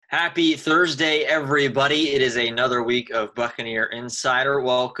Happy Thursday, everybody. It is another week of Buccaneer Insider.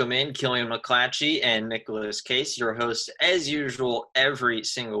 Welcome in, Killian McClatchy and Nicholas Case, your hosts, as usual, every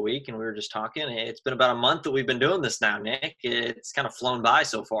single week. And we were just talking. It's been about a month that we've been doing this now, Nick. It's kind of flown by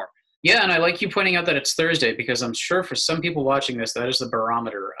so far. Yeah, and I like you pointing out that it's Thursday because I'm sure for some people watching this, that is the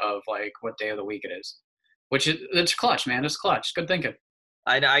barometer of like what day of the week it is. It's clutch, man. It's clutch. Good thinking.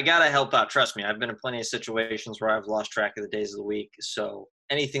 I got to help out. Trust me, I've been in plenty of situations where I've lost track of the days of the week. So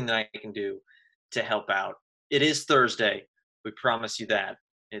anything that I can do to help out. It is Thursday. We promise you that.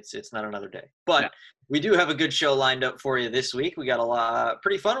 It's not another day. But Yeah. we do have a good show lined up for you this week. We got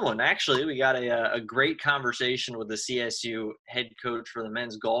pretty fun one, actually. We got a great conversation with the CSU head coach for the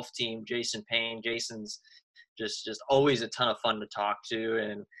men's golf team, Jason Payne. Jason's just always a ton of fun to talk to.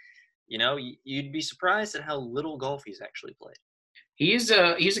 And, you'd be surprised at how little golf he's actually played. He's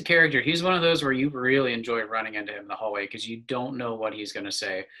a character. He's one of those where you really enjoy running into him in the hallway because you don't know what he's going to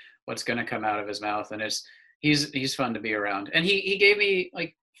say, what's going to come out of his mouth, and he's fun to be around. And he gave me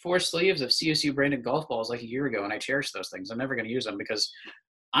like 4 sleeves of CSU branded golf balls like a year ago, and I cherish those things. I'm never going to use them because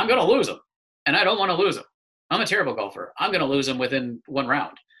I'm going to lose them, and I don't want to lose them. I'm a terrible golfer. I'm going to lose them within one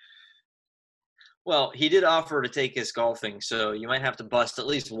round. Well, he did offer to take us golfing, so you might have to bust at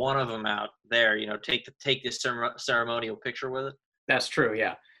least one of them out there. Take this ceremonial picture with it. That's true,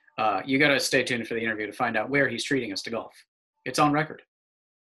 yeah. You got to stay tuned for the interview to find out where he's treating us to golf. It's on record.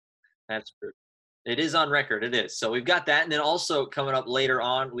 That's true. It is on record. It is. So we've got that. And then also coming up later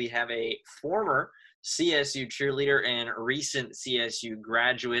on, we have a former CSU cheerleader and recent CSU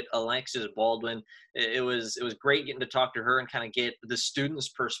graduate, Alexis Baldwin. It was great getting to talk to her and kind of get the student's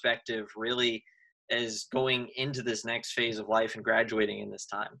perspective really as going into this next phase of life and graduating in this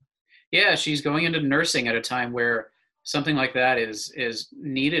time. Yeah, she's going into nursing at a time where something like that is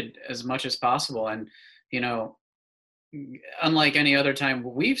needed as much as possible. And, unlike any other time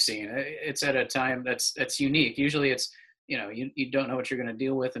we've seen, it's at a time that's unique. Usually it's, you don't know what you're going to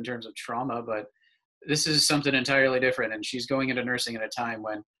deal with in terms of trauma, but this is something entirely different. And she's going into nursing at a time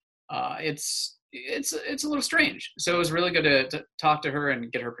when it's a little strange. So it was really good to talk to her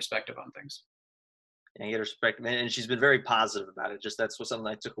and get her perspective on things. And get her perspective, and she's been very positive about it. Just that's something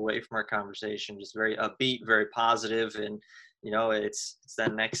I took away from our conversation. Just very upbeat, very positive, and it's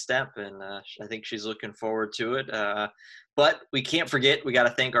that next step, and I think she's looking forward to it. But we can't forget, we got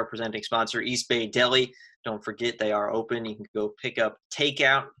to thank our presenting sponsor, East Bay Deli. Don't forget they are open. You can go pick up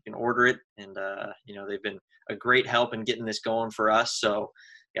takeout, you can order it, and they've been a great help in getting this going for us. So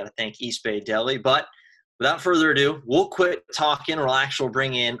got to thank East Bay Deli. But without further ado, we'll quit talking. We'll actually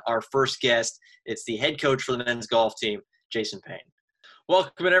bring in our first guest. It's the head coach for the men's golf team, Jason Payne.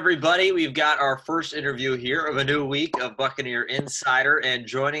 Welcome, everybody. We've got our first interview here of a new week of Buccaneer Insider, and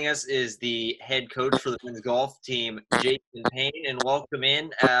joining us is the head coach for the men's golf team, Jason Payne, and welcome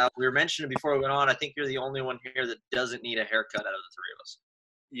in. We were mentioning before we went on, I think you're the only one here that doesn't need a haircut out of the three of us.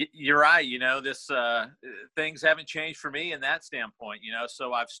 You're right. This things haven't changed for me in that standpoint,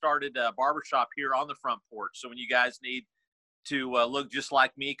 so I've started a barbershop here on the front porch. So when you guys need to look just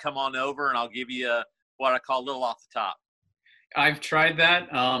like me, come on over and I'll give you what I call a little off the top. I've tried that.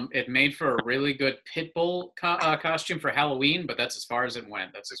 It made for a really good pit bull costume for Halloween, but that's as far as it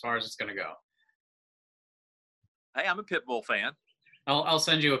went. That's as far as it's going to go. Hey, I'm a pit bull fan. I'll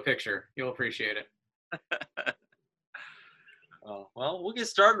send you a picture. You'll appreciate it. Oh, well, we'll get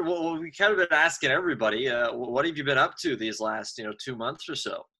started. Well, we kind of been asking everybody, what have you been up to these last, 2 months or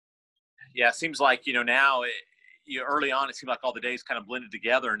so? Yeah, it seems like, now early on, it seemed like all the days kind of blended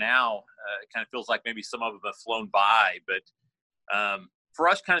together. Now it kind of feels like maybe some of them have flown by. But for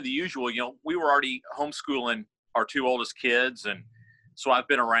us, kind of the usual, we were already homeschooling our 2 oldest kids. And so I've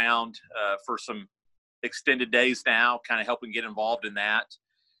been around for some extended days now, kind of helping get involved in that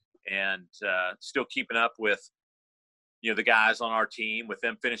and still keeping up with, the guys on our team, with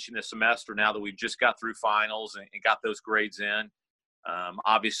them finishing the semester now that we've just got through finals and got those grades in.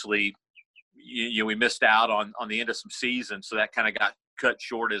 Obviously, we missed out on the end of some season, so that kind of got cut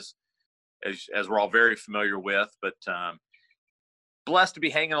short as we're all very familiar with. But blessed to be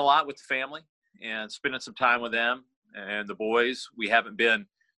hanging a lot with the family and spending some time with them and the boys. We haven't been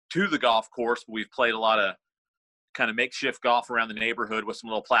to the golf course, but we've played a lot of kind of makeshift golf around the neighborhood with some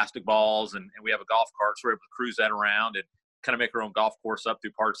little plastic balls, and we have a golf cart, so we're able to cruise that around and kind of make our own golf course up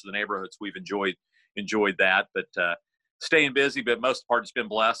through parts of the neighborhood. So we've enjoyed that, but staying busy. But most part, it's been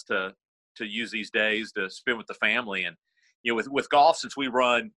blessed to use these days to spend with the family. And with golf, since we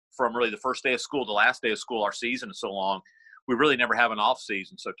run from really the first day of school to last day of school, our season is so long, we really never have an off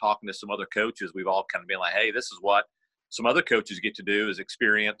season. So talking to some other coaches, we've all kind of been like, hey, this is what some other coaches get to do, is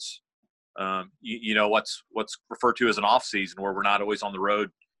experience what's referred to as an off season, where we're not always on the road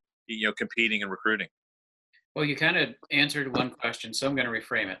competing and recruiting. Well, you kind of answered one question, so I'm going to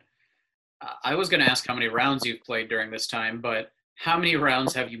reframe it. I was going to ask how many rounds you've played during this time, but how many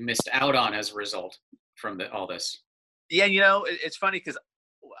rounds have you missed out on as a result from all this? Yeah, it's funny because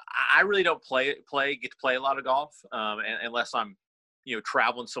I really don't get to play a lot of golf unless I'm,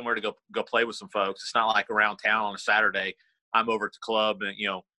 traveling somewhere to go play with some folks. It's not like around town on a Saturday, I'm over at the club and,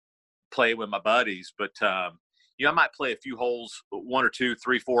 play with my buddies. But, I might play a few holes, 1 or 2,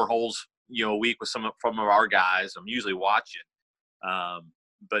 3, 4 holes, a week with some of our guys. I'm usually watching.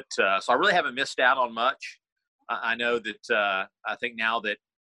 So I really haven't missed out on much. I know that I think now that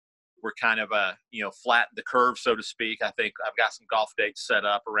we're kind of flat the curve, so to speak. I think I've got some golf dates set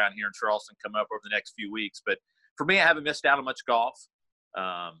up around here in Charleston coming up over the next few weeks. But for me, I haven't missed out on much golf.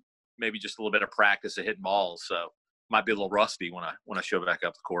 Maybe just a little bit of practice at hitting balls. So might be a little rusty when I show back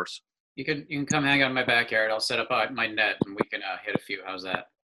up the course. You can come hang out in my backyard. I'll set up my net and we can hit a few. How's that?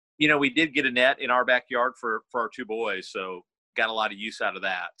 We did get a net in our backyard for our 2 boys, so got a lot of use out of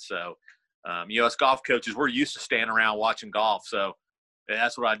that. So, as golf coaches, we're used to standing around watching golf. So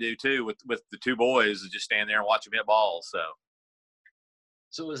that's what I do too with the 2 boys, is just stand there and watch them hit balls.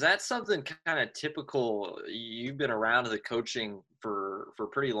 So is that something kind of typical? You've been around the coaching for a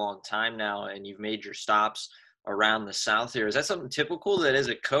pretty long time now, and you've made your stops around the South here. Is that something typical that as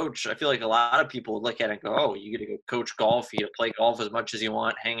a coach, I feel like a lot of people look at it and go, oh, you get to go coach golf, you get to play golf as much as you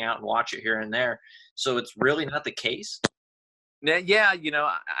want, hang out and watch it here and there. So it's really not the case? Yeah,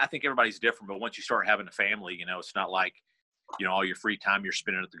 I think everybody's different, but once you start having a family, it's not like, all your free time you're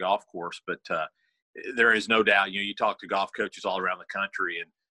spending at the golf course. But there is no doubt, you talk to golf coaches all around the country,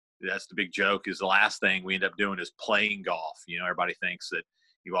 and that's the big joke, is the last thing we end up doing is playing golf. Everybody thinks that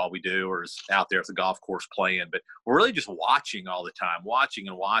all we do is out there at the golf course playing, but we're really just watching all the time, watching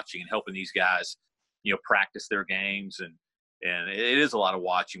and helping these guys, practice their games. And it is a lot of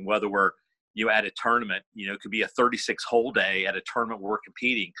watching, whether we're, at a tournament, it could be a 36-hole day at a tournament where we're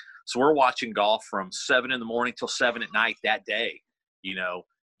competing. So we're watching golf from 7 a.m. till 7 p.m. that day,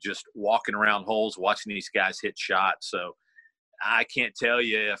 just walking around holes, watching these guys hit shots. So I can't tell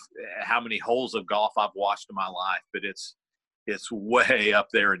you how many holes of golf I've watched in my life, but it's way up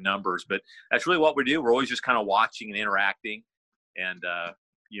there in numbers. But that's really what we do. We're always just kind of watching and interacting. And,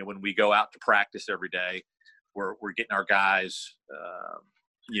 when we go out to practice every day, we're getting our guys,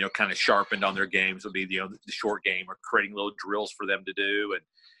 kind of sharpened on their games. Will be, the short game, or creating little drills for them to do.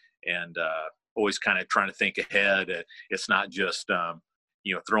 And always kind of trying to think ahead. It's not just,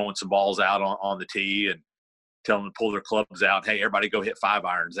 throwing some balls out on the tee and telling them to pull their clubs out. Hey, everybody go hit 5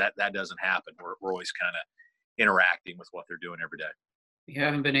 irons. That doesn't happen. We're always kind of interacting with what they're doing every day. You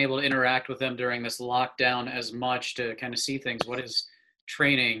haven't been able to interact with them during this lockdown as much to kind of see things. What is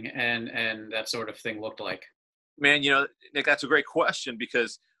training and that sort of thing looked like? Man, Nick, that's a great question,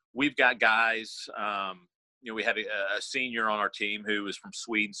 because we've got guys, we had a senior on our team who is from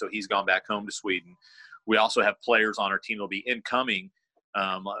Sweden, so he's gone back home to Sweden. We also have players on our team that will be incoming,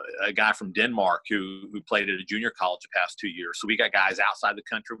 a guy from Denmark who played at a junior college the past 2 years. So we got guys outside the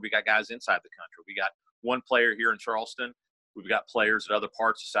country. We got guys inside the country. We got one player here in Charleston. We've got players at other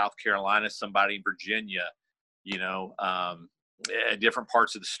parts of South Carolina, somebody in Virginia, at different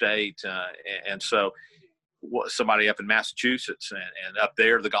parts of the state. And so somebody up in Massachusetts, and up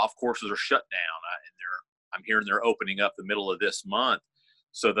there, the golf courses are shut down. I'm hearing they're opening up the middle of this month.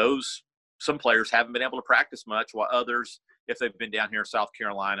 So some players haven't been able to practice much, while others, if they've been down here in South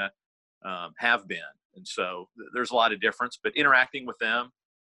Carolina, have been. And so there's a lot of difference, but interacting with them,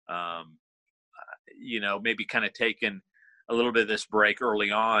 maybe kind of taking a little bit of this break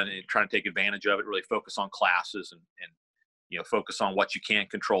early on and trying to take advantage of it, really focus on classes and focus on what you can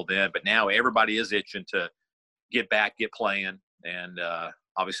control then. But now everybody is itching to get back, get playing. And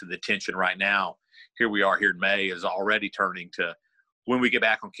obviously the tension right now, here we are here in May, is already turning to when we get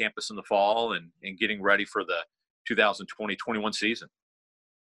back on campus in the fall and getting ready for the 2020-21 season.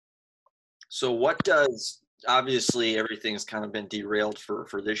 So what does, obviously everything's kind of been derailed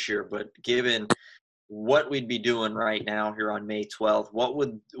for this year, but given what we'd be doing right now here on May 12th,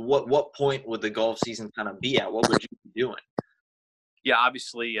 what point would the golf season kind of be at? What would you be doing? Yeah,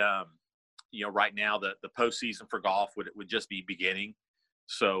 obviously, right now the postseason for golf would just be beginning.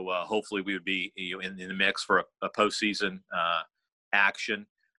 So hopefully we would be in the mix for a postseason action.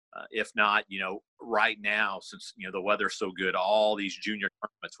 If not, right now, since the weather's so good, all these junior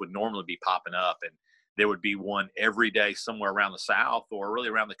tournaments would normally be popping up, and there would be one every day somewhere around the South or really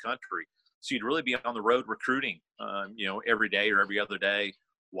around the country. So you'd really be on the road recruiting, every day or every other day,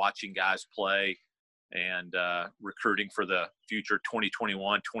 watching guys play and recruiting for the future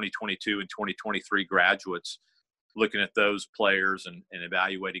 2021, 2022, and 2023 graduates. looking at those players and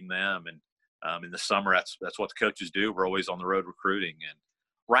evaluating them. And in the summer, that's what the coaches do. We're always on the road recruiting. And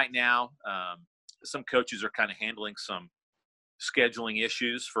right now, some coaches are kind of handling some scheduling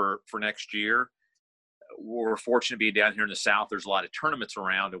issues for next year. We're fortunate to be down here in the South. There's a lot of tournaments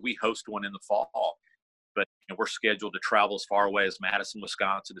around, and we host one in the fall. But we're scheduled to travel as far away as Madison,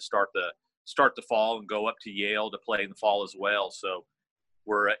 Wisconsin, to start the fall and go up to Yale to play in the fall as well. So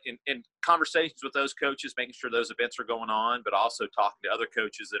we're in conversations with those coaches, making sure those events are going on, but also talking to other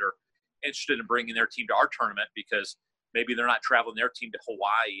coaches that are interested in bringing their team to our tournament, because maybe they're not traveling their team to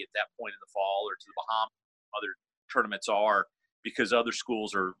Hawaii at that point in the fall, or to the Bahamas. Other tournaments are, because other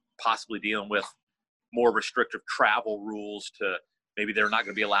schools are possibly dealing with more restrictive travel rules. To maybe they're not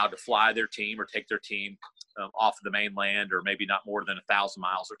going to be allowed to fly their team or take their team off of the mainland, or maybe not more than 1,000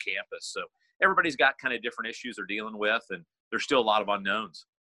 miles of campus. So everybody's got kind of different issues they're dealing with, and there's still a lot of unknowns.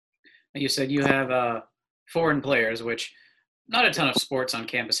 You said you have foreign players, which not a ton of sports on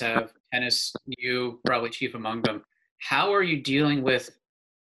campus have. Tennis, you probably chief among them. How are you dealing with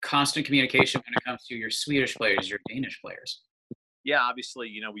constant communication when it comes to your Swedish players, your Danish players? Yeah,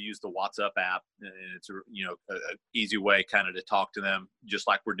 obviously, we use the WhatsApp app, and it's a easy way kind of to talk to them, just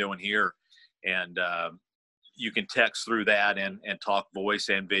like we're doing here. And you can text through that and talk voice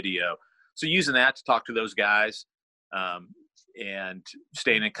and video. So using that to talk to those guys, and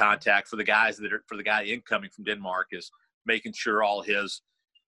staying in contact for the guy incoming from Denmark, is making sure all his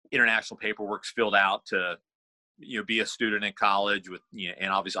international paperwork's filled out to be a student in college, with and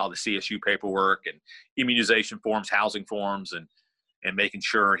obviously all the CSU paperwork and immunization forms, housing forms, and making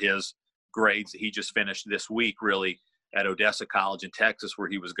sure his grades that he just finished this week, really, at Odessa College in Texas, where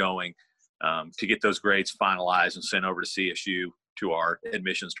he was going, to get those grades finalized and sent over to CSU, to our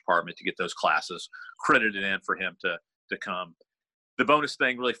admissions department, to get those classes credited in for him to come. The bonus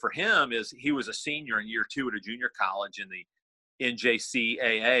thing really for him is he was a senior in year 2 at a junior college, and the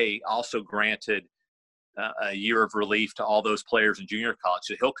NJCAA also granted a year of relief to all those players in junior college.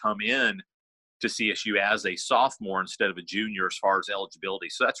 So he'll come in to CSU as a sophomore instead of a junior as far as eligibility.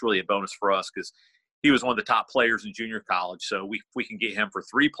 So that's really a bonus for us, because he was one of the top players in junior college. So we can get him for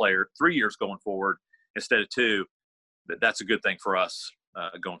 3 years going forward instead of 2. That's a good thing for us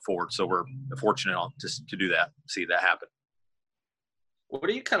going forward. So we're fortunate to do that, see that happen. What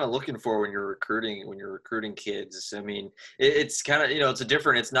are you kind of looking for when you're recruiting kids? I mean, it's kind of,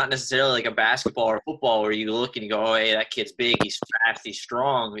 it's not necessarily like a basketball or football where you look and you go, oh, hey, that kid's big, he's fast, he's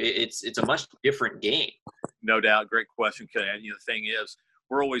strong. It's a much different game. No doubt. Great question. And the thing is,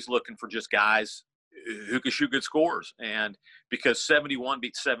 we're always looking for just guys who can shoot good scores, and because 71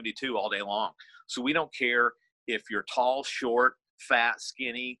 beats 72 all day long. So we don't care if you're tall, short, fat,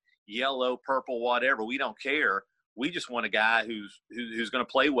 skinny, yellow, purple, whatever. We don't care. We just want a guy who's going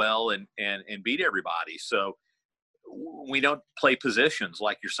to play well and beat everybody. So we don't play positions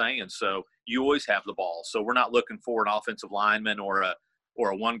like you're saying. So you always have the ball. So we're not looking for an offensive lineman or a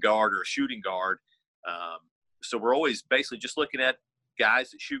one guard or a shooting guard. So we're always basically just looking at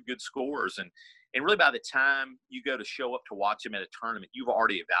guys that shoot good scores. And really, by the time you go to show up to watch them at a tournament, you've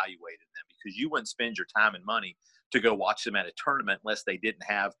already evaluated them, because you wouldn't spend your time and money to go watch them at a tournament unless they didn't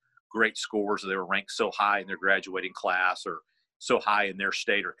have great scores, or they were ranked so high in their graduating class or so high in their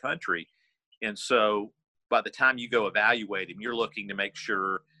state or country. And so by the time you go evaluate them, you're looking to make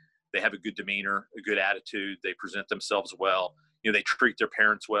sure they have a good demeanor, a good attitude, they present themselves well, they treat their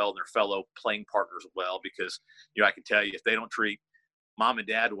parents well and their fellow playing partners well, because I can tell you, if they don't treat mom and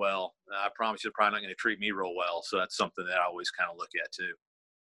dad well, I promise you they're probably not going to treat me real well. So that's something that I always kind of look at too.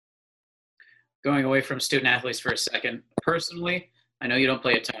 Going away from student athletes for a second, personally, I know you don't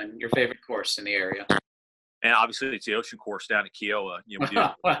play a ton. Your favorite course in the area? And obviously, it's the Ocean Course down at Kiowa. We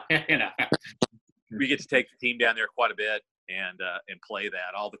get to take the team down there quite a bit and play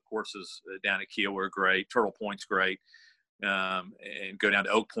that. All the courses down at Kiowa are great. Turtle Point's great, and go down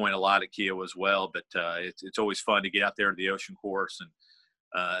to Oak Point a lot at Kiowa as well. But it's always fun to get out there to the Ocean Course. And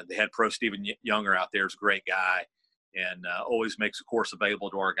the head pro Stephen Younger out there is a great guy, and always makes the course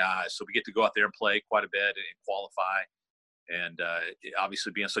available to our guys. So we get to go out there and play quite a bit and qualify. And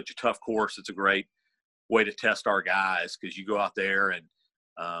obviously, being such a tough course, it's a great way to test our guys, because you go out there and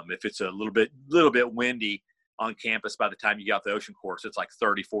if it's a little bit windy on campus, by the time you get out the Ocean Course, it's like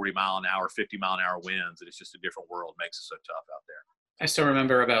 30, 40 mile an hour, 50 mile an hour winds. And it's just a different world. It makes it so tough out there. I still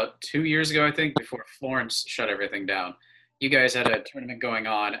remember about 2 years ago, I think, before Florence shut everything down, you guys had a tournament going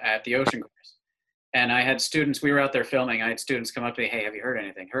on at the Ocean Course. And I had students, we were out there filming. I had students come up to me, hey, have you heard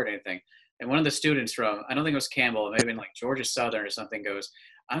anything? And one of the students from, I don't think it was Campbell, it may have been like Georgia Southern or something, goes,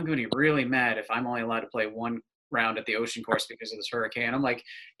 I'm going to be really mad if I'm only allowed to play one round at the Ocean Course because of this hurricane. I'm like,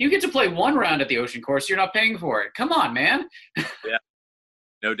 you get to play one round at the Ocean Course. You're not paying for it. Come on, man. Yeah,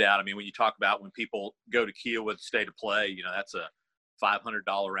 no doubt. I mean, when you talk about when people go to Kiawah State to play, that's a $500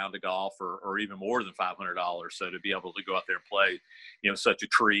 round of golf or even more than $500. So to be able to go out there and play, such a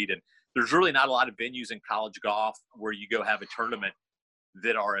treat. And there's really not a lot of venues in college golf where you go have a tournament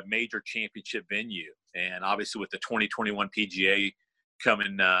that are a major championship venue. And obviously with the 2021 PGA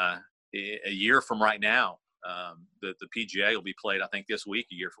coming a year from right now, the PGA will be played, I think, this week,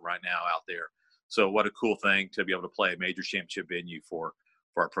 a year from right now out there. So what a cool thing to be able to play a major championship venue for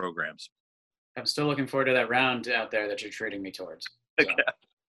our programs. I'm still looking forward to that round out there that you're treating me towards. So.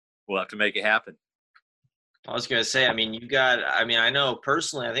 We'll have to make it happen. I was going to say, I know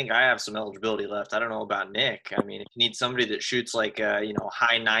personally, I think I have some eligibility left. I don't know about Nick. I mean, if you need somebody that shoots like,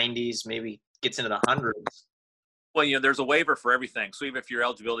 high 90s, maybe gets into the hundreds. Well, there's a waiver for everything. So even if your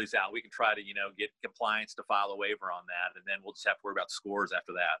eligibility's out, we can try to, get compliance to file a waiver on that. And then we'll just have to worry about scores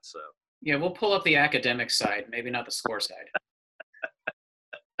after that. So yeah, we'll pull up the academic side, maybe not the score side.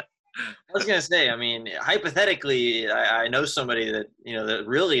 I was going to say, hypothetically, I know somebody that, that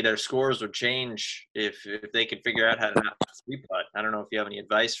really their scores would change if they could figure out how to not three-putt. I don't know if you have any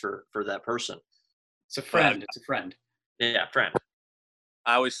advice for that person. It's a friend. It's a friend. Yeah, friend.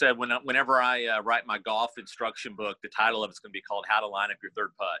 I always said whenever I write my golf instruction book, the title of it's going to be called How to Line Up Your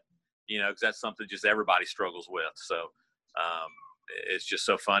Third Putt, because that's something just everybody struggles with. So it's just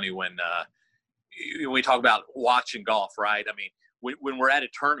so funny when we talk about watching golf, right? I mean, when we're at a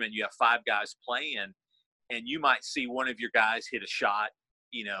tournament, you have 5 guys playing, and you might see one of your guys hit a shot,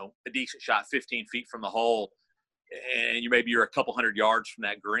 a decent shot 15 feet from the hole, and you're a couple hundred yards from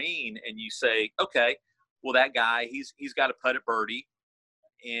that green, and you say, okay, well, that guy, he's got a putt at birdie,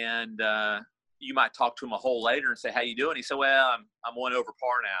 and you might talk to him a hole later and say, how you doing? He said, well, I'm 1 over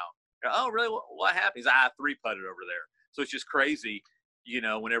par now. Oh, really? What happened? He's, I 3-putted over there. So it's just crazy,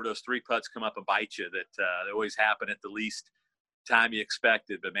 whenever those 3 putts come up and bite you, that they always happen at the least time you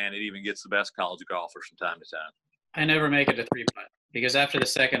expected. But man, it even gets the best college golfers from time to time. I never make it to 3-putt because after the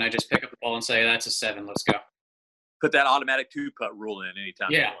second, I just pick up the ball and say, that's a 7. Let's go. Put that automatic 2-putt rule in anytime.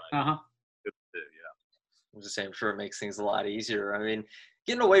 Yeah. Yeah. I was just saying, I'm sure it makes things a lot easier. I mean,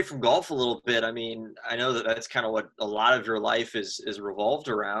 getting away from golf a little bit, I know that's kind of what a lot of your life is revolved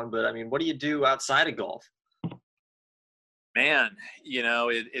around, but what do you do outside of golf? Man,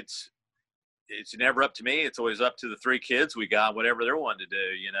 it's never up to me. It's always up to the 3 kids we got, whatever they're wanting to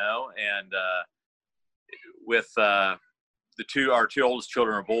do, and with our 2 oldest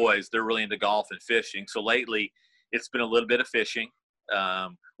children are boys, they're really into golf and fishing. So lately it's been a little bit of fishing.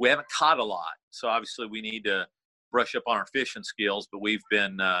 We haven't caught a lot, so obviously we need to brush up on our fishing skills, but we've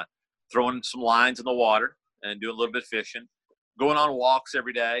been throwing some lines in the water and doing a little bit of fishing, going on walks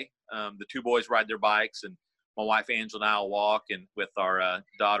every day. The 2 boys ride their bikes, and my wife Angela and I will walk, and with our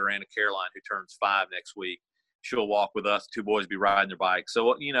daughter Anna Caroline, who turns 5 next week, she'll walk with us. 2 boys will be riding their bikes.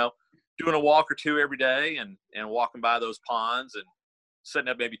 So, doing a walk or 2 every day and walking by those ponds and setting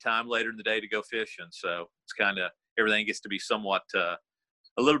up maybe time later in the day to go fishing. So it's kind of everything gets to be somewhat a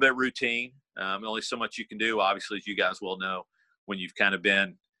little bit routine. Only so much you can do, obviously, as you guys well know, when you've kind of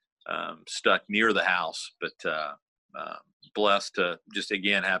been stuck near the house, but blessed to just,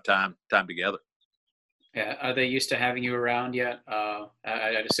 again, have time together. Yeah. Are they used to having you around yet?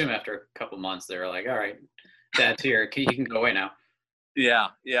 I'd assume after a couple months, they're like, all right, Dad's here. You can go away now. Yeah.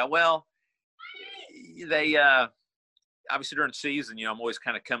 Well, they obviously during the season, I'm always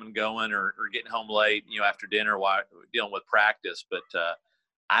kind of coming and going or getting home late, after dinner while dealing with practice. But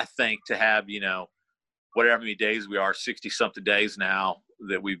I think to have, whatever many days we are, 60-something days now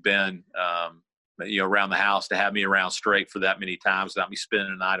that we've been, around the house, to have me around straight for that many times without me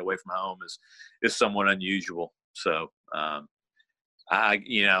spending a night away from home is somewhat unusual. So,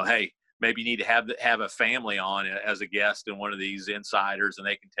 hey, maybe you need to have a family on as a guest and one of these insiders, and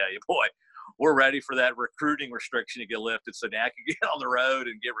they can tell you, boy, we're ready for that recruiting restriction to get lifted so Dad can get on the road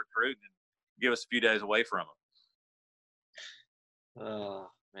and get recruiting and give us a few days away from them. Oh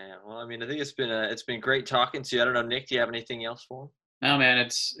man, well, I think it's been great talking to you. I don't know, Nick, do you have anything else for him? No, man,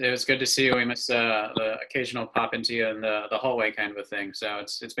 it was good to see you. We missed the occasional pop into you in the hallway kind of a thing. So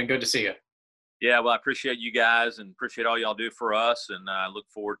it's been good to see you. Yeah, well, I appreciate you guys and appreciate all y'all do for us, and I look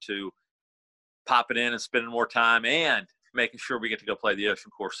forward to popping in and spending more time and making sure we get to go play the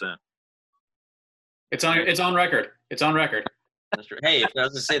Ocean Course soon. It's on record. It's on record. That's true. Hey, I was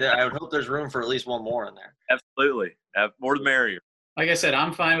going to say that I would hope there's room for at least one more in there. Absolutely. More the merrier. Like I said,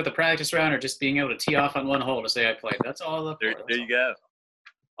 I'm fine with the practice round or just being able to tee off on one hole to say I played. That's all I look for. There you go.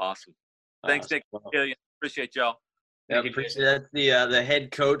 Awesome. Thanks, Nick. Appreciate y'all. Yeah, appreciate that. The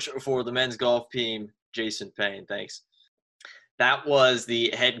head coach for the men's golf team, Jason Payne. Thanks. That was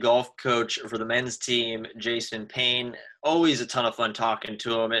the head golf coach for the men's team, Jason Payne. Always a ton of fun talking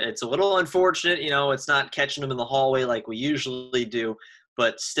to him. It's a little unfortunate, it's not catching him in the hallway like we usually do,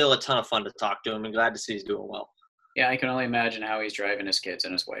 but still a ton of fun to talk to him, and glad to see he's doing well. Yeah, I can only imagine how he's driving his kids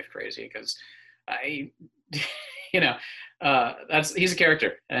and his wife crazy, because he's a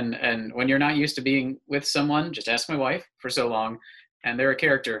character. And when you're not used to being with someone, just ask my wife, for so long, and they're a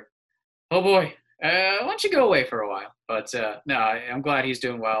character. Oh boy, why don't you go away for a while? But no, I'm glad he's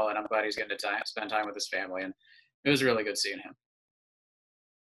doing well, and I'm glad he's getting to spend time with his family. And it was really good seeing him.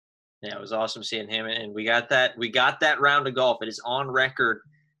 Yeah, it was awesome seeing him, and we got that round of golf. It is on record.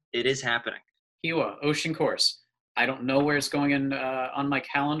 It is happening. Kiawah Ocean Course. I don't know where it's going in on my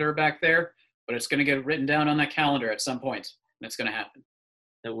calendar back there, but it's going to get written down on that calendar at some point, and it's going to happen.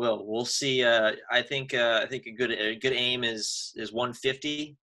 It will. We'll see. I think a good aim is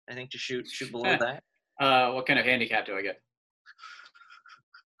 150. I think to shoot below that. What kind of handicap do I get?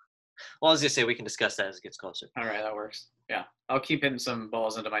 Well, I was gonna say we can discuss that as it gets closer. All right, that works. Yeah, I'll keep hitting some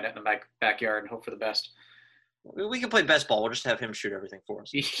balls into my net in the backyard and hope for the best. We can play best ball. We'll just have him shoot everything for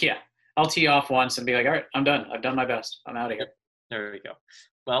us. Yeah, I'll tee off once and be like, all right, I'm done. I've done my best. I'm out of here. There we go.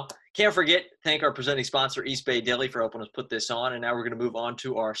 Well, can't forget, thank our presenting sponsor, East Bay Deli, for helping us put this on. And now we're going to move on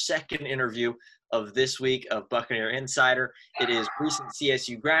to our second interview of this week of Buccaneer Insider. It is recent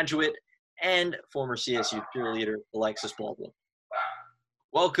CSU graduate and former CSU cheerleader, Alexis Baldwin.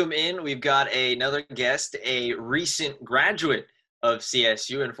 Welcome in. We've got another guest, a recent graduate of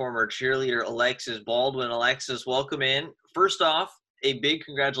CSU and former cheerleader, Alexis Baldwin. Alexis, welcome in. First off, a big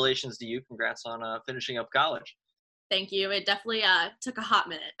congratulations to you. Congrats on finishing up college. Thank you. It definitely took a hot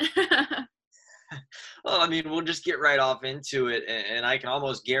minute. Well, I mean, we'll just get right off into it, and I can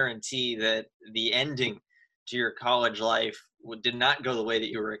almost guarantee that the ending to your college life did not go the way that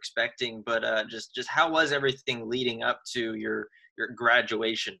you were expecting. But just how was everything leading up to your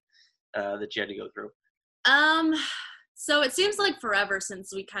graduation that you had to go through? So it seems like forever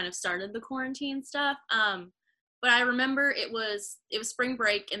since we kind of started the quarantine stuff. But I remember it was spring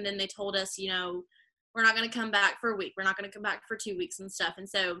break, and then they told us, we're not going to come back for a week. We're not going to come back for 2 weeks and stuff. And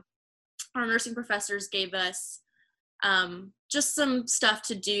so our nursing professors gave us just some stuff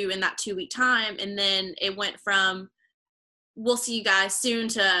to do in that 2 week time. And then it went from, we'll see you guys soon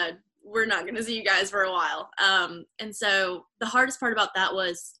to we're not going to see you guys for a while. And so the hardest part about that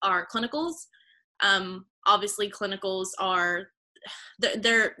was our clinicals. Obviously clinicals are,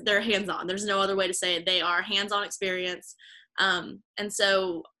 they're hands-on. There's no other way to say it. They are hands-on experience. And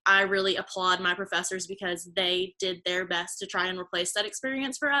so I really applaud my professors because they did their best to try and replace that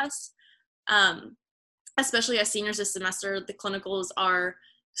experience for us. Especially as seniors this semester, the clinicals are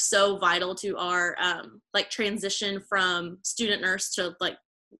so vital to our transition from student nurse to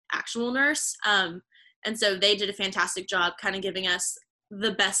actual nurse. And so they did a fantastic job kind of giving us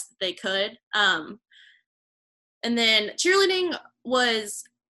the best that they could. And then cheerleading was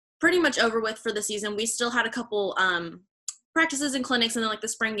pretty much over with for the season. We still had a couple practices and clinics and then the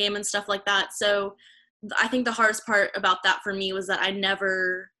spring game and stuff like that. So I think the hardest part about that for me was that I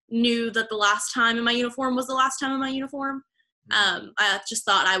never knew that the last time in my uniform was the last time in my uniform. I just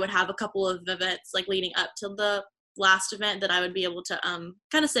thought I would have a couple of events leading up to the last event that I would be able to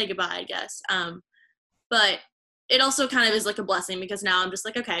kind of say goodbye, I guess. But it also kind of is a blessing because now I'm just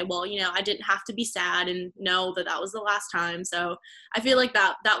okay, well, I didn't have to be sad and know that was the last time. So I feel like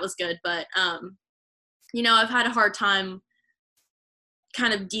that was good. But, I've had a hard time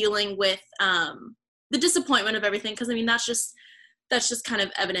kind of dealing with the disappointment of everything. Cause that's just kind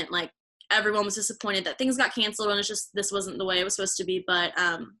of evident. Everyone was disappointed that things got canceled and it's just, this wasn't the way it was supposed to be. But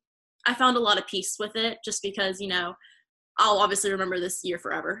I found a lot of peace with it just because, I'll obviously remember this year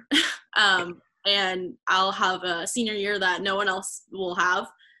forever. And I'll have a senior year that no one else will have.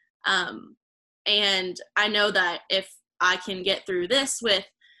 And I know that if I can get through this with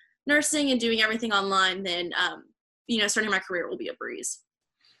nursing and doing everything online, then, starting my career will be a breeze.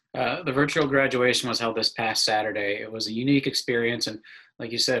 The virtual graduation was held this past Saturday. It was a unique experience. And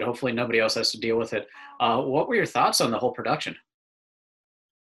like you said, hopefully nobody else has to deal with it. What were your thoughts on the whole production?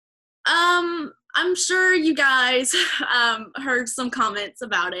 I'm sure you guys heard some comments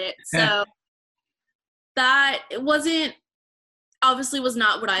about it. So that obviously was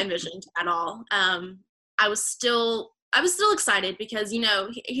not what I envisioned at all. I was still excited because,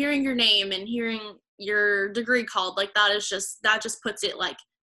 hearing your name and hearing your degree called, that just puts it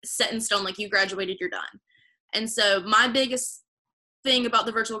set in stone, you graduated, you're done. And so my biggest thing about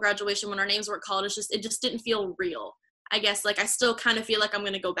the virtual graduation when our names weren't called is it just didn't feel real. I guess I still kind of feel like I'm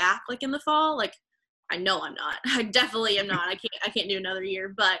going to go back in the fall. I know I'm not. I definitely am not. I can't do another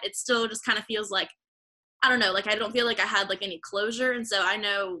year, but it still just kind of feels like I don't know, like I don't feel like I had like any closure. And so I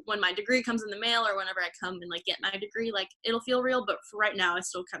know when my degree comes in the mail or whenever I come and like get my degree, like it'll feel real. But for right now, I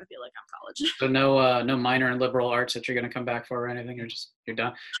still kind of feel like I'm college. So no minor in liberal arts that you're going to come back for or anything? You're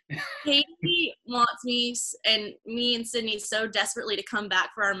done? Katie wants me and Sydney so desperately to come back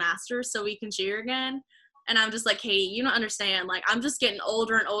for our masters so we can cheer again. And I'm just like, Katie, you don't understand. Like, I'm just getting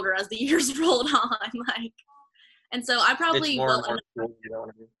older and older as the years rolled on. Like, and so I probably will.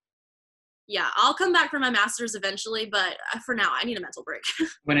 Yeah, I'll come back for my master's eventually, but for now, I need a mental break.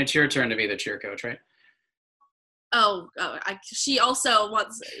 When it's your turn to be the cheer coach, right? She also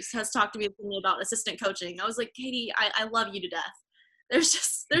has talked to me about assistant coaching. I was like, Katie, I love you to death. There's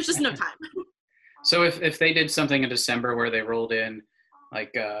just no time. So if they did something in December where they rolled in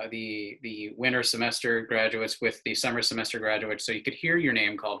like the winter semester graduates with the summer semester graduates, so you could hear your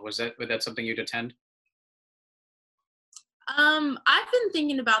name called, would that something you'd attend? I've been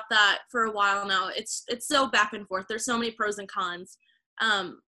thinking about that for a while now. It's so back and forth. There's so many pros and cons.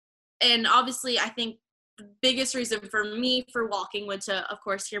 And obviously I think the biggest reason for me for walking would to, of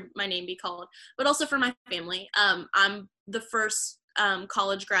course, hear my name be called, but also for my family. I'm the first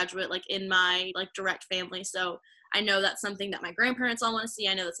college graduate like in my like direct family. So I know that's something that my grandparents all want to see.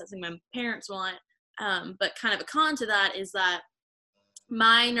 I know that's something my parents want. But kind of a con to that is that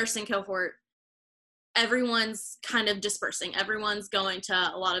my nursing cohort, everyone's kind of dispersing. Everyone's going to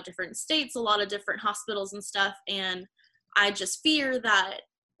a lot of different states, a lot of different hospitals and stuff. And I just fear that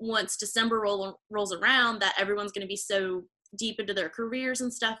once December rolls around, that everyone's going to be so deep into their careers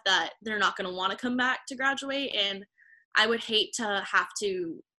and stuff that they're not going to want to come back to graduate. And I would hate to have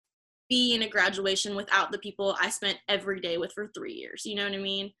to be in a graduation without the people I spent every day with for 3 years. You know what I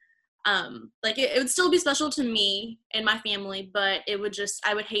mean? Like it would still be special to me and my family, but I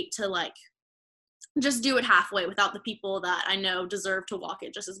would hate to like just do it halfway without the people that I know deserve to walk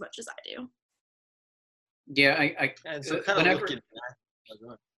it just as much as I do. Yeah,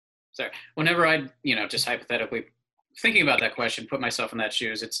 whenever I, just hypothetically thinking about that question, put myself in that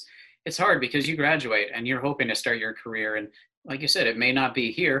shoes, it's hard because you graduate and you're hoping to start your career. And like you said, it may not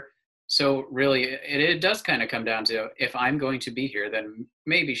be here. So really it does kind of come down to, if I'm going to be here, then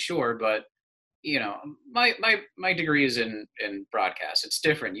maybe sure. But my degree is in broadcast. It's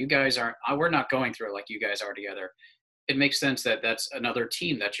different. You guys we're not going through it like you guys are together. It makes sense that that's another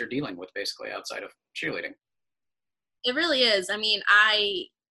team that you're dealing with basically outside of cheerleading. It really is. I mean, I,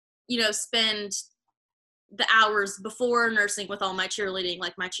 spend the hours before nursing with all my cheerleading,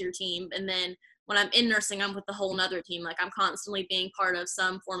 like my cheer team. And then when I'm in nursing, I'm with the whole nother team. Like I'm constantly being part of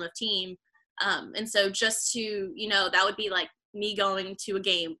some form of team. And so just to, that would be like me going to a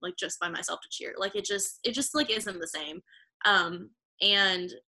game, like just by myself to cheer. Like it just like isn't the same.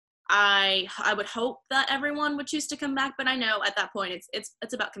 And I would hope that everyone would choose to come back, but I know at that point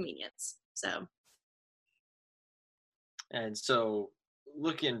it's about convenience. So. And so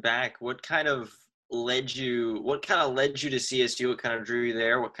looking back, what kind of led you to CSU? What kind of drew you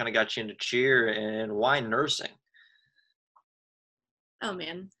there? What kind of got you into cheer, and why nursing? Oh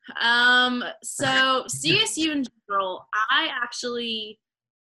man. So CSU in general, I actually,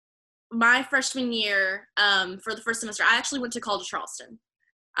 my freshman year, for the first semester, I actually went to College of Charleston.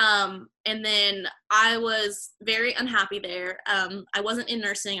 And then I was very unhappy there. I wasn't in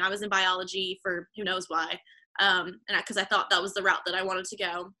nursing. I was in biology for who knows why. Because I thought that was the route that I wanted to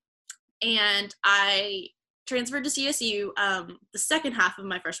go. And I transferred to CSU the second half of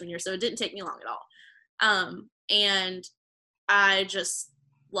my freshman year, so it didn't take me long at all. And I just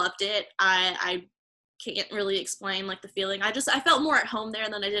loved it. I can't really explain like the feeling. I felt more at home there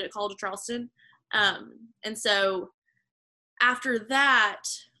than I did at College of Charleston. And so after that,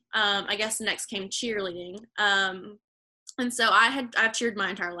 I guess next came cheerleading. And so I've cheered my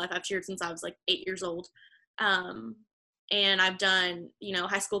entire life. I've cheered since I was like 8 years old. And I've done,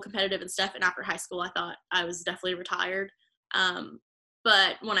 high school competitive and stuff. And after high school, I thought I was definitely retired.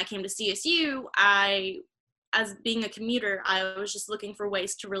 But when I came to CSU, as being a commuter, I was just looking for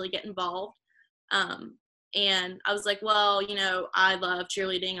ways to really get involved. And I was like, well, I love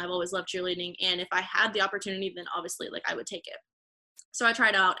cheerleading. I've always loved cheerleading. And if I had the opportunity, then obviously like I would take it. So I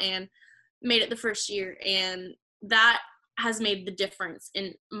tried out and made it the first year. And that has made the difference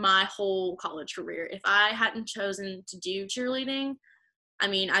in my whole college career. If I hadn't chosen to do cheerleading, I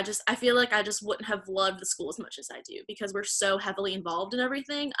mean, I feel like I just wouldn't have loved the school as much as I do, because we're so heavily involved in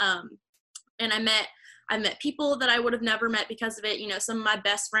everything. And I met people that I would have never met because of it. Some of my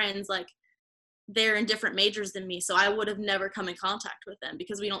best friends, like, they're in different majors than me, so I would have never come in contact with them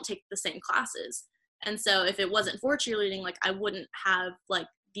because we don't take the same classes. And so if it wasn't for cheerleading, like, I wouldn't have like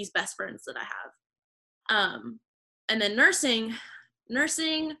these best friends that I have. And then nursing,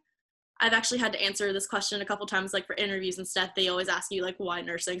 I've actually had to answer this question a couple times, like for interviews and stuff. They always ask you like, why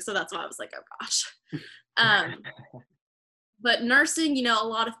nursing? So that's why I was like, oh gosh. But nursing, you know, a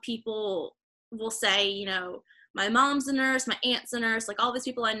lot of people will say, you know, my mom's a nurse, my aunt's a nurse, like all these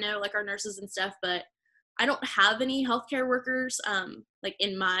people I know like are nurses and stuff, but I don't have any healthcare workers like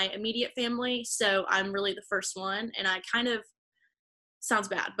in my immediate family. So I'm really the first one. And I kind of, sounds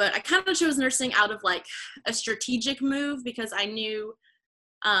bad, but I kind of chose nursing out of like a strategic move because I knew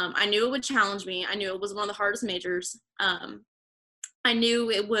it would challenge me. I knew it was one of the hardest majors. I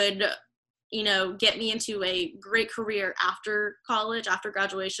knew it would, you know, get me into a great career after college, after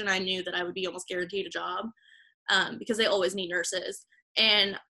graduation. I knew that I would be almost guaranteed a job because they always need nurses.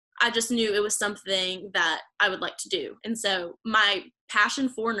 And I just knew it was something that I would like to do. And so my passion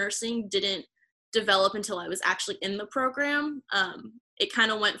for nursing didn't develop until I was actually in the program. It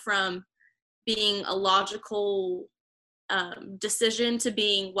kind of went from being a logical decision to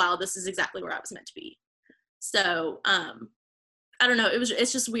being, wow, this is exactly where I was meant to be. So I don't know.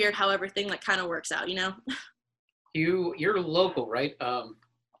 It's just weird how everything like kind of works out, you know? You're local, right?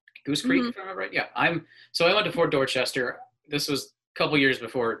 Goose Creek, if I remember right. Yeah, I went to Fort Dorchester. This was a couple years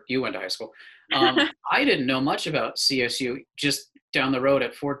before you went to high school. I didn't know much about CSU. Just down the road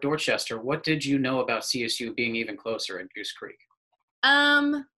at Fort Dorchester, what did you know about CSU being even closer in Goose Creek?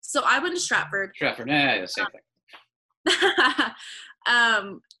 So I went to Stratford. Yeah, same thing.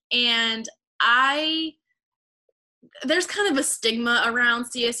 And there's kind of a stigma around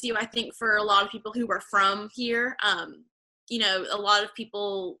CSU, I think, for a lot of people who are from here. You know, a lot of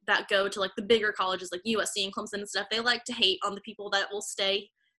people that go to like the bigger colleges like USC and Clemson and stuff, they like to hate on the people that will stay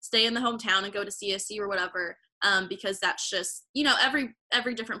in the hometown and go to CSU or whatever. Because that's just, you know, every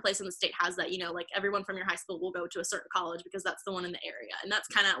different place in the state has that, you know, like everyone from your high school will go to a certain college because that's the one in the area. And that's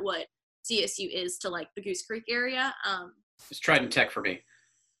kind of what CSU is to like the Goose Creek area. It's Trident Tech for me.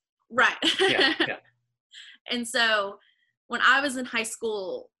 Right. Yeah. And so when I was in high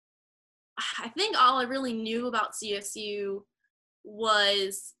school, I think all I really knew about CSU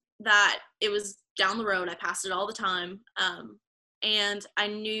was that it was down the road. I passed it all the time. And I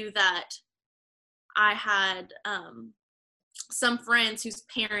knew that I had some friends whose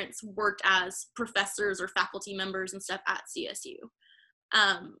parents worked as professors or faculty members and stuff at CSU.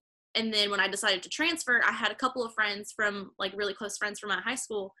 And then when I decided to transfer, I had a couple of friends from like really close friends from my high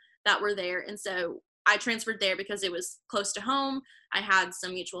school that were there. And so I transferred there because it was close to home. I had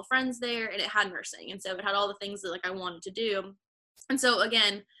some mutual friends there and it had nursing. And so it had all the things that like I wanted to do. And so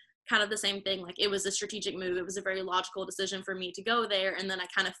again, kind of the same thing, like it was a strategic move. It was a very logical decision for me to go there. And then I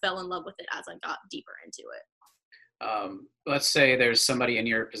kind of fell in love with it as I got deeper into it. Let's say there's somebody in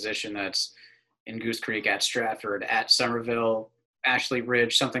your position that's in Goose Creek, at Stratford, at Somerville, Ashley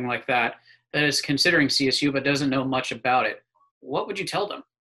Ridge, something like that is considering CSU but doesn't know much about it. What would you tell them?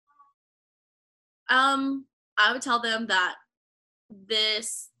 I would tell them that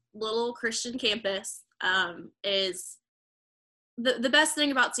this little Christian campus is the best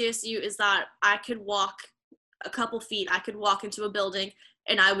thing about CSU is that I could walk a couple feet, I could walk into a building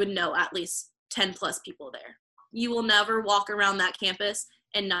and I would know at least 10 plus people there. You will never walk around that campus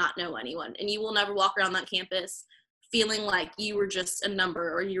and not know anyone. And you will never walk around that campus feeling like you were just a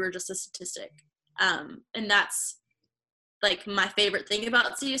number or you were just a statistic. And that's like my favorite thing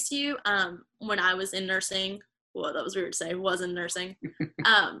about CSU. When I was in nursing, well, that was weird to say, was in nursing.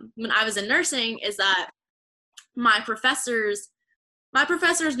 When I was in nursing is that my professors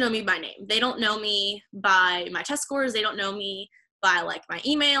know me by name. They don't know me by my test scores. They don't know me by like my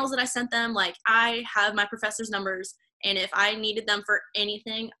emails that I sent them. Like I have my professors' numbers, and if I needed them for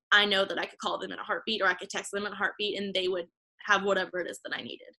anything, I know that I could call them in a heartbeat or I could text them in a heartbeat and they would have whatever it is that I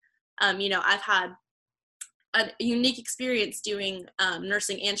needed. You know, I've had a unique experience doing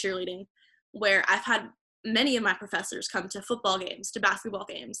nursing and cheerleading where I've had many of my professors come to football games, to basketball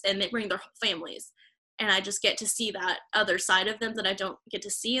games, and they bring their whole families. And I just get to see that other side of them that I don't get to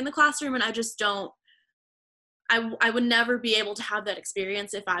see in the classroom. And I just don't, I would never be able to have that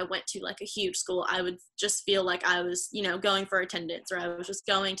experience if I went to like a huge school. I would just feel like I was, you know, going for attendance or I was just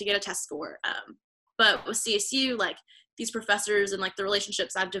going to get a test score. But with CSU, like these professors and like the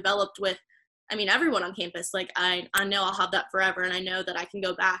relationships I've developed with, I mean, everyone on campus, like I know I'll have that forever and I know that I can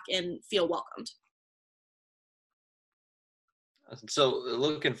go back and feel welcomed. So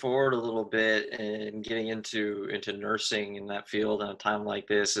looking forward a little bit and getting into nursing in that field in a time like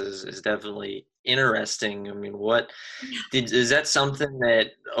this is definitely interesting. I mean, is that something that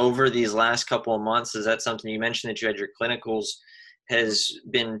over these last couple of months, is that something you mentioned that you had your clinicals, has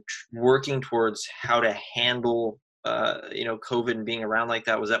been working towards how to handle, you know, COVID and being around like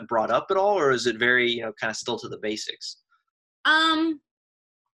that? Was that brought up at all, or is it very, you know, kind of still to the basics?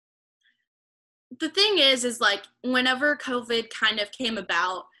 the thing is like whenever COVID kind of came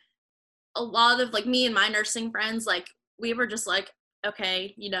about, a lot of like me and my nursing friends, like we were just like,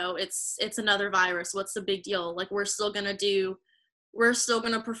 okay, you know, it's another virus. What's the big deal? Like we're still gonna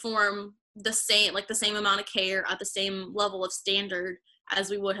perform the same amount of care at the same level of standard as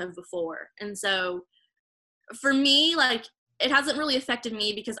we would have before. And so for me, like it hasn't really affected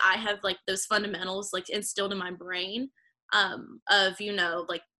me because I have like those fundamentals like instilled in my brain of, you know,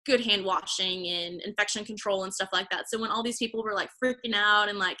 like good hand washing and infection control and stuff like that. So when all these people were like freaking out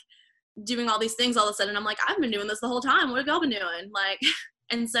and like doing all these things all of a sudden, I'm like, I've been doing this the whole time. What have y'all been doing? Like,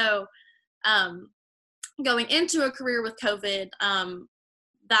 and so going into a career with COVID,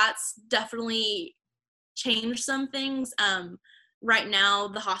 that's definitely changed some things. Right now,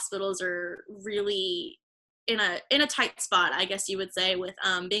 the hospitals are really in a tight spot, I guess you would say, with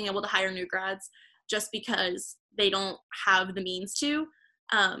being able to hire new grads just because they don't have the means to.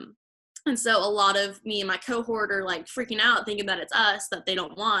 And so a lot of me and my cohort are like freaking out thinking that it's us that they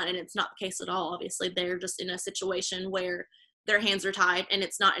don't want, and it's not the case at all. Obviously, they're just in a situation where their hands are tied and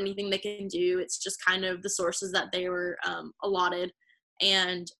it's not anything they can do. It's just kind of the sources that they were allotted.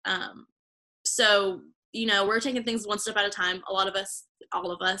 And so, you know, we're taking things one step at a time. All of us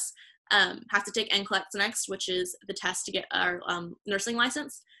have to take NCLEX next, which is the test to get our nursing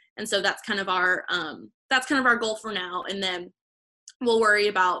license. And so that's kind of our goal for now. And then we'll worry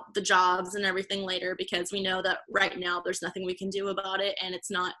about the jobs and everything later because we know that right now there's nothing we can do about it. And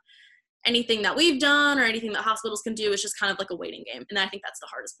it's not anything that we've done or anything that hospitals can do. It's just kind of like a waiting game. And I think that's the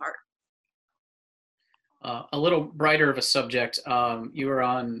hardest part. A little brighter of a subject. You were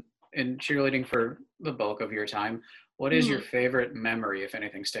in cheerleading for the bulk of your time. What is your favorite memory, if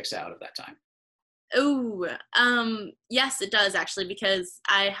anything sticks out of that time? Oh, yes, it does actually, because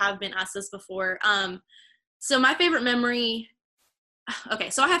I have been asked this before. So my favorite memory, okay,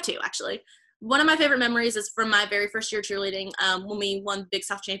 so I have two actually. One of my favorite memories is from my very first year cheerleading, when we won the Big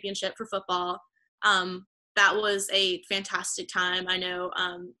South Championship for football. That was a fantastic time. I know,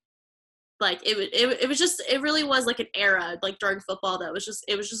 like it was just, it really was like an era, like during football that was just,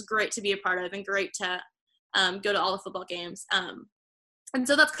 it was just great to be a part of and great to go to all the football games. And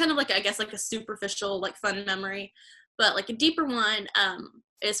so that's kind of like, I guess, like a superficial, like fun memory, but like a deeper one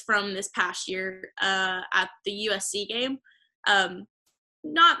is from this past year at the USC game.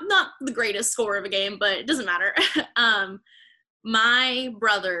 Not the greatest score of a game, but it doesn't matter. My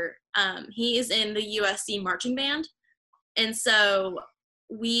brother, he is in the USC marching band. And so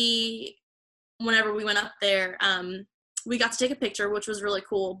whenever we went up there, we got to take a picture, which was really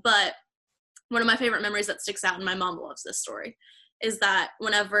cool. But one of my favorite memories that sticks out, and my mom loves this story, is that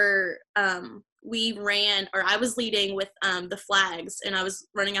whenever we ran, or I was leading with the flags, and I was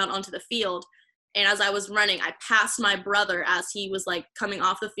running out onto the field, and as I was running, I passed my brother as he was like coming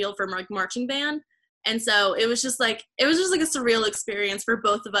off the field for marching band. And so it was just like a surreal experience for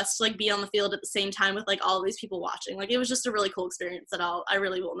both of us to like be on the field at the same time with like all these people watching. Like it was just a really cool experience that I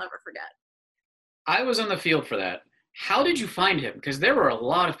really will never forget. I was on the field for that. How did you find him? Because there were a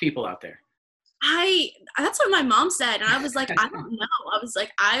lot of people out there. That's what my mom said. And I was like, I don't know. I was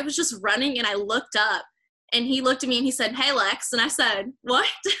like, I was just running and I looked up and he looked at me and he said, "Hey, Lex." And I said, "What?"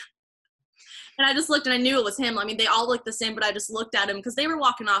 And I just looked and I knew it was him. I mean, they all looked the same, but I just looked at him because they were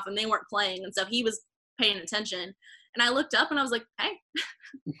walking off and they weren't playing. And so he was paying attention. And I looked up and I was like, "Hey."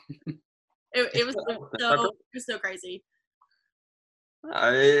 It was so crazy.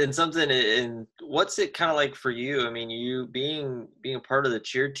 And what's it kind of like for you? I mean, you being a part of the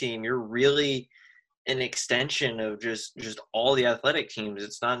cheer team, you're really an extension of just all the athletic teams.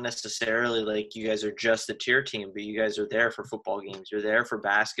 It's not necessarily like you guys are just the cheer team, but you guys are there for football games. You're there for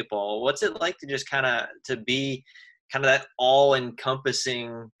basketball. What's it like to just to be kind of that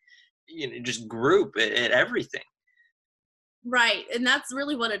all-encompassing, you know, just group at everything? Right, and that's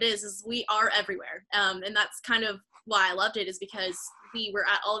really what it is we are everywhere. And that's kind of why I loved it, is because we were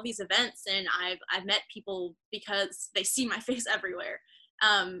at all of these events and I've met people because they see my face everywhere.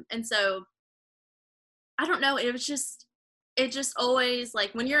 And so I don't know, it just always,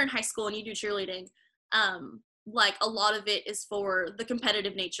 like when you're in high school and you do cheerleading, like a lot of it is for the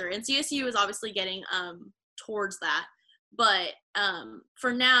competitive nature, and CSU is obviously getting towards that. But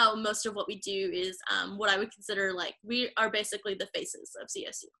for now, most of what we do is what I would consider, like, we are basically the faces of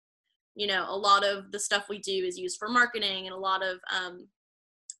CSU. You know, a lot of the stuff we do is used for marketing, and a lot of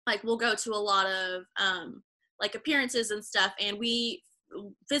like we'll go to a lot of like appearances and stuff, and we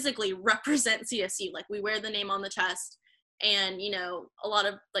physically represent CSU. Like we wear the name on the chest, and you know, a lot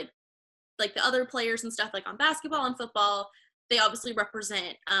of like the other players and stuff, like on basketball and football, they obviously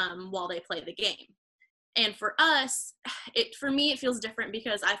represent while they play the game. And for us, for me it feels different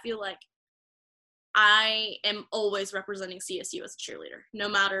because I feel like I am always representing CSU as a cheerleader, no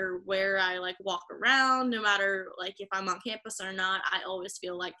matter where I like walk around, no matter like if I'm on campus or not. I always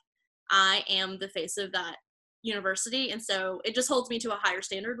feel like I am the face of that university, and so it just holds me to a higher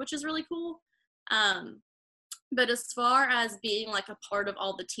standard, which is really cool. But as far as being like a part of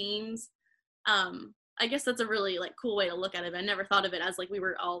all the teams, I guess that's a really like cool way to look at it. I never thought of it as like we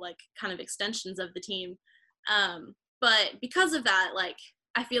were all like kind of extensions of the team. But because of that, like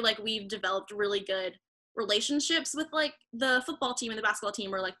I feel like we've developed really good relationships with like the football team and the basketball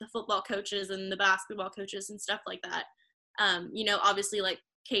team, or like the football coaches and the basketball coaches and stuff like that. Obviously like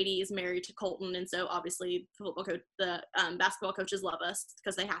Katie is married to Colton, and so obviously the basketball coaches love us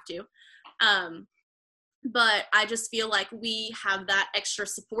because they have to. But I just feel like we have that extra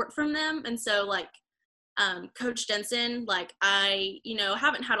support from them, and so like Coach Denson, like I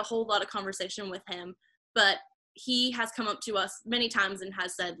haven't had a whole lot of conversation with him, but he has come up to us many times and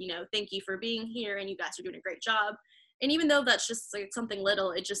has said, thank you for being here and you guys are doing a great job. And even though that's just like something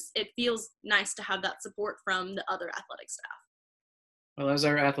little, it feels nice to have that support from the other athletic staff. Well, as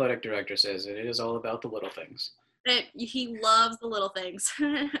our athletic director says, it is all about the little things. He loves the little things.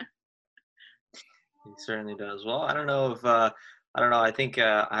 He certainly does. Well, I don't know. I think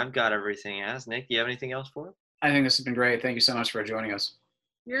I've got everything asked. Nick, do you have anything else for us? I think this has been great. Thank you so much for joining us.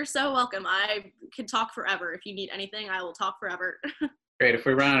 You're so welcome. I could talk forever. If you need anything, I will talk forever. Great. If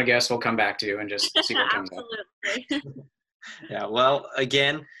we run out of guests, we'll come back to you and just see what comes up. Absolutely. Yeah. Well,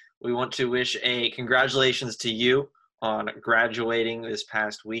 again, we want to wish a congratulations to you on graduating this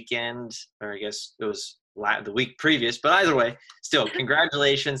past weekend, or I guess it was the week previous, but either way, still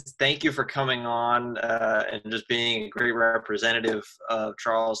congratulations. Thank you for coming on and just being a great representative of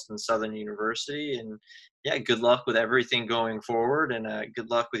Charleston Southern University. And yeah, good luck with everything going forward, and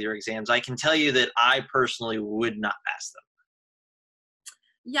good luck with your exams. I can tell you that I personally would not pass them.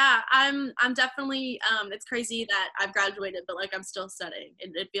 Yeah, I'm definitely, it's crazy that I've graduated, but like I'm still studying.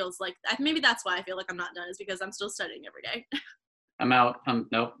 It feels like, maybe that's why I feel like I'm not done, is because I'm still studying every day. I'm out.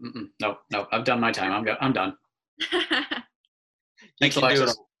 Nope. I've done my time. I'm done. Thanks,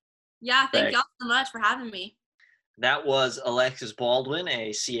 Alexis. Yeah, thank y'all so much for having me. That was Alexis Baldwin,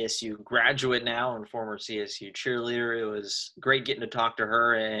 a CSU graduate now and former CSU cheerleader. It was great getting to talk to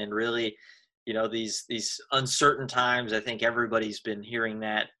her, and really, these uncertain times, I think everybody's been hearing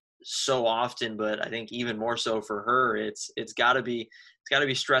that so often, but I think even more so for her, it's got to be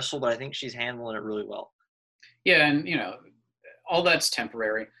stressful, but I think she's handling it really well. Yeah, and all that's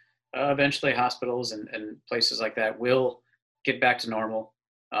temporary. Eventually, hospitals and places like that will get back to normal.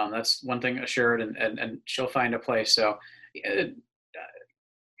 That's one thing assured, and she'll find a place. So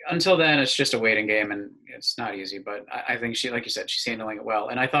until then, it's just a waiting game, and it's not easy. But I think she, like you said, she's handling it well.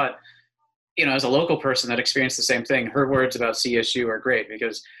 And I thought, as a local person that experienced the same thing, her words about CSU are great,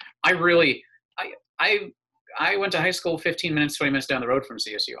 because I went to high school 15 minutes, 20 minutes down the road from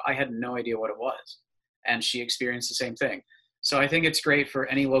CSU. I had no idea what it was, and she experienced the same thing. So I think it's great for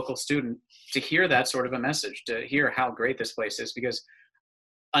any local student to hear that sort of a message, to hear how great this place is, because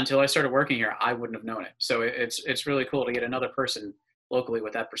until I started working here, I wouldn't have known it. So it's really cool to get another person locally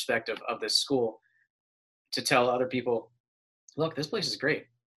with that perspective of this school to tell other people, look, this place is great.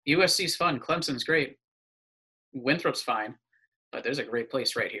 USC's fun. Clemson's great. Winthrop's fine. But there's a great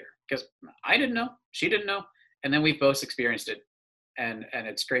place right here. Because I didn't know. She didn't know. And then we've both experienced it. And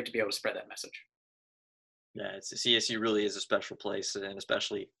it's great to be able to spread that message. Yeah, CSU really is a special place, and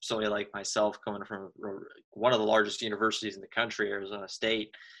especially somebody like myself coming from one of the largest universities in the country, Arizona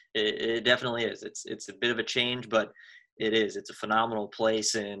State. It definitely is. It's a bit of a change, but it is. It's a phenomenal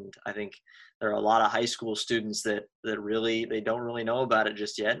place, and I think there are a lot of high school students that really they don't really know about it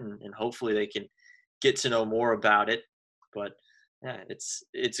just yet, and hopefully they can get to know more about it. But yeah,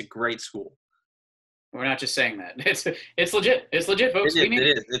 it's a great school. We're not just saying that. It's legit. It's legit, folks. It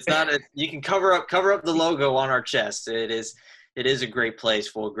is. It's not. You can cover up the logo on our chest. It is a great place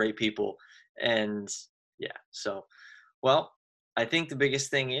full of great people, and yeah. So, well, I think the biggest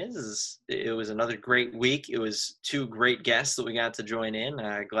thing is it was another great week. It was two great guests that we got to join in.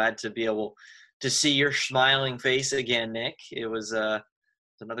 Glad to be able to see your smiling face again, Nick. It was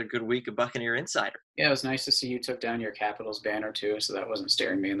another good week of Buccaneer Insider. Yeah, it was nice to see you took down your Capitals banner too, so that wasn't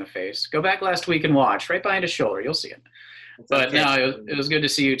staring me in the face. Go back last week and watch, right behind his shoulder. You'll see it. But okay. No, it was good to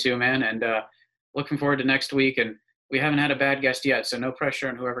see you too, man, and looking forward to next week. And we haven't had a bad guest yet, so no pressure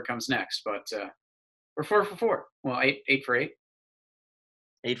on whoever comes next. But we're 4 for 4. Well, 8 for 8.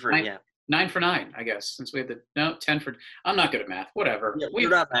 8 for 8, yeah. 9 for 9, I guess, since we had 10 for. I'm not good at math. Whatever. Yeah, we're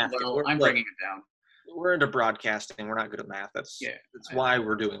not math. I'm bringing it down. We're into broadcasting. We're not good at math. That's why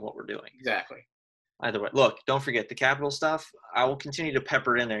we're doing what we're doing. Exactly. Either way, look, don't forget the Capital stuff. I will continue to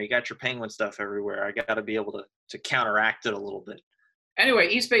pepper it in there. You got your Penguin stuff everywhere. I got to be able to counteract it a little bit. Anyway,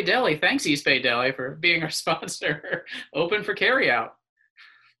 East Bay Deli. Thanks, East Bay Deli, for being our sponsor. Open for carryout.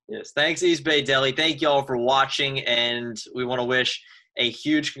 Yes, thanks, East Bay Deli. Thank you all for watching, and we want to wish a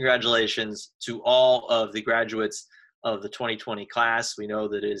huge congratulations to all of the graduates of the 2020 class. We know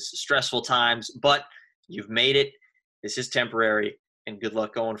that it is stressful times, but you've made it. This is temporary, and good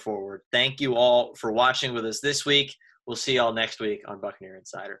luck going forward. Thank you all for watching with us this week. We'll see y'all next week on Buccaneer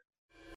Insider.